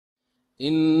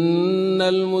إن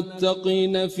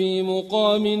المتقين في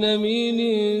مقام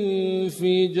أمين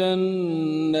في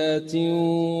جنات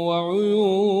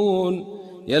وعيون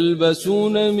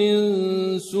يلبسون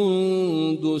من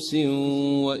سندس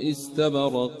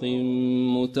وإستبرق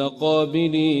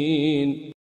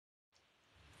متقابلين.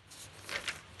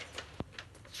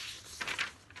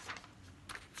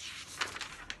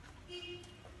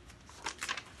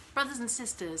 Brothers and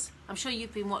sisters, I'm sure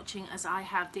you've been watching, as I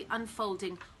have, the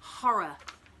unfolding horror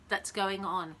that's going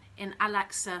on in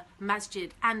Al-Aqsa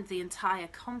Masjid and the entire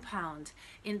compound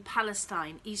in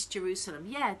Palestine, East Jerusalem.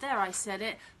 Yeah, there I said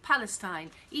it,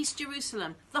 Palestine, East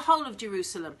Jerusalem, the whole of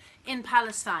Jerusalem in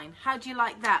Palestine. How do you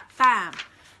like that? Bam!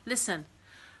 Listen,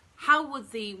 how would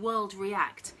the world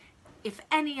react if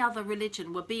any other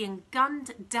religion were being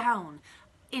gunned down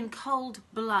in cold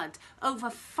blood? Over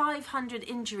 500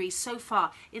 injuries so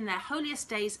far in their holiest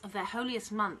days of their holiest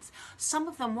months, some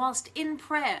of them whilst in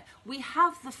prayer. We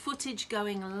have the footage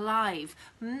going live,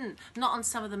 not on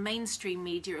some of the mainstream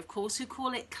media, of course, who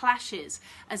call it clashes,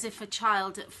 as if a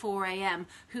child at 4 a.m.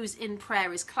 who's in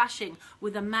prayer is clashing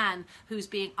with a man who's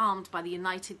being armed by the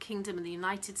United Kingdom and the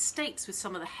United States with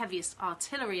some of the heaviest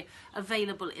artillery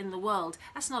available in the world.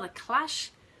 That's not a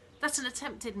clash, that's an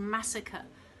attempted massacre.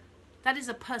 That is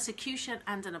a persecution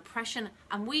and an oppression,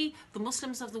 and we, the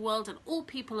Muslims of the world, and all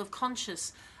people of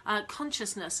consciousness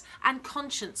and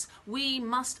conscience, we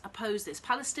must oppose this.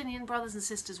 Palestinian brothers and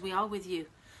sisters, we are with you.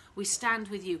 We stand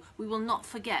with you. We will not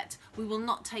forget. We will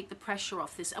not take the pressure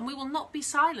off this, and we will not be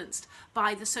silenced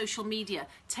by the social media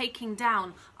taking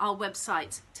down our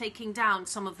websites, taking down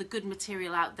some of the good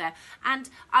material out there. And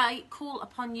I call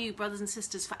upon you, brothers and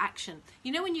sisters, for action.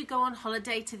 You know, when you go on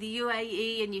holiday to the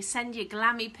UAE and you send your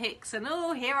glammy pics and,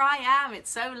 oh, here I am,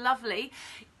 it's so lovely.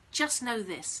 Just know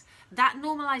this. That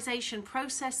normalization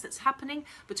process that's happening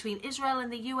between Israel and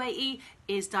the UAE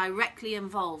is directly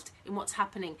involved in what's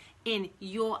happening in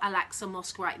your Al-Aqsa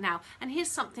Mosque right now. And here's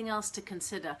something else to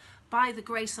consider. By the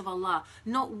grace of Allah,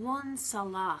 not one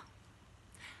salah,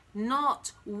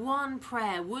 not one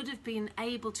prayer would have been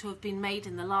able to have been made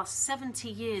in the last 70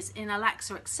 years in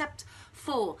Al-Aqsa except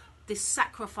for this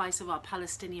sacrifice of our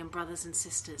Palestinian brothers and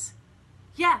sisters.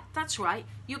 Yeah, that's right.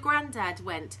 Your granddad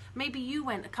went. Maybe you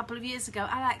went a couple of years ago.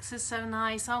 Al-Aqsa's so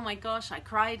nice. Oh my gosh, I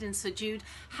cried in sujood.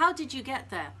 How did you get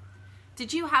there?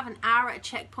 Did you have an hour at a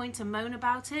checkpoint to moan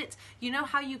about it? You know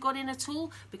how you got in at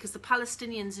all? Because the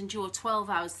Palestinians endure 12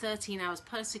 hours, 13 hours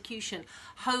persecution,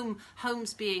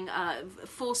 homes being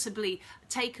forcibly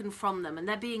taken from them, and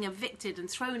they're being evicted and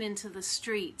thrown into the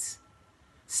streets.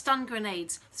 Stun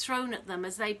grenades thrown at them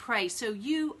as they pray, so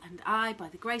you and I, by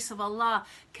the grace of Allah,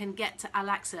 can get to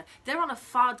Al-Aqsa. They're on a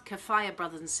fard kafaya,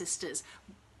 brothers and sisters.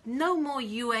 No more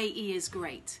UAE is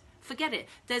great. Forget it.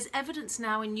 There's evidence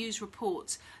now in news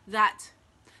reports that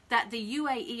the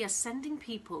UAE are sending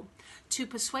people to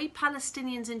persuade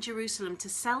Palestinians in Jerusalem to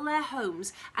sell their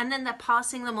homes, and then they're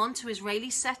passing them on to Israeli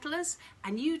settlers.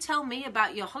 And you tell me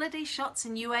about your holiday shots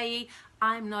in UAE.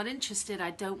 I'm not interested.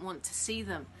 I don't want to see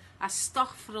them.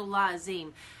 Astaghfirullah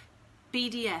Azim.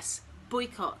 BDS,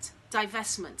 boycott,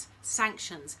 divestment,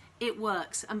 sanctions, it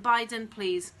works. And Biden,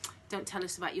 please, don't tell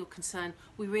us about your concern.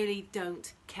 We really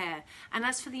don't care. And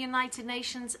as for the United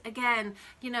Nations, again,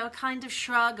 you know, a kind of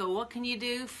shrug, or what can you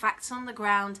do? Facts on the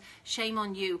ground, shame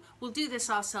on you. We'll do this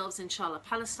ourselves, inshallah.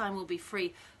 Palestine will be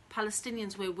free.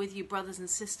 Palestinians, we're with you, brothers and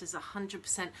sisters,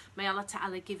 100%. May Allah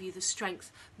Ta'ala give you the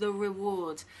strength, the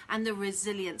reward, and the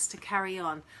resilience to carry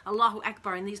on. Allahu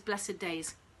Akbar in these blessed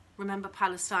days. Remember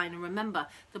Palestine, and remember,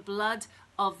 the blood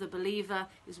of the believer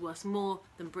is worth more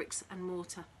than bricks and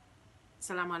mortar.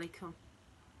 Assalamu alaikum.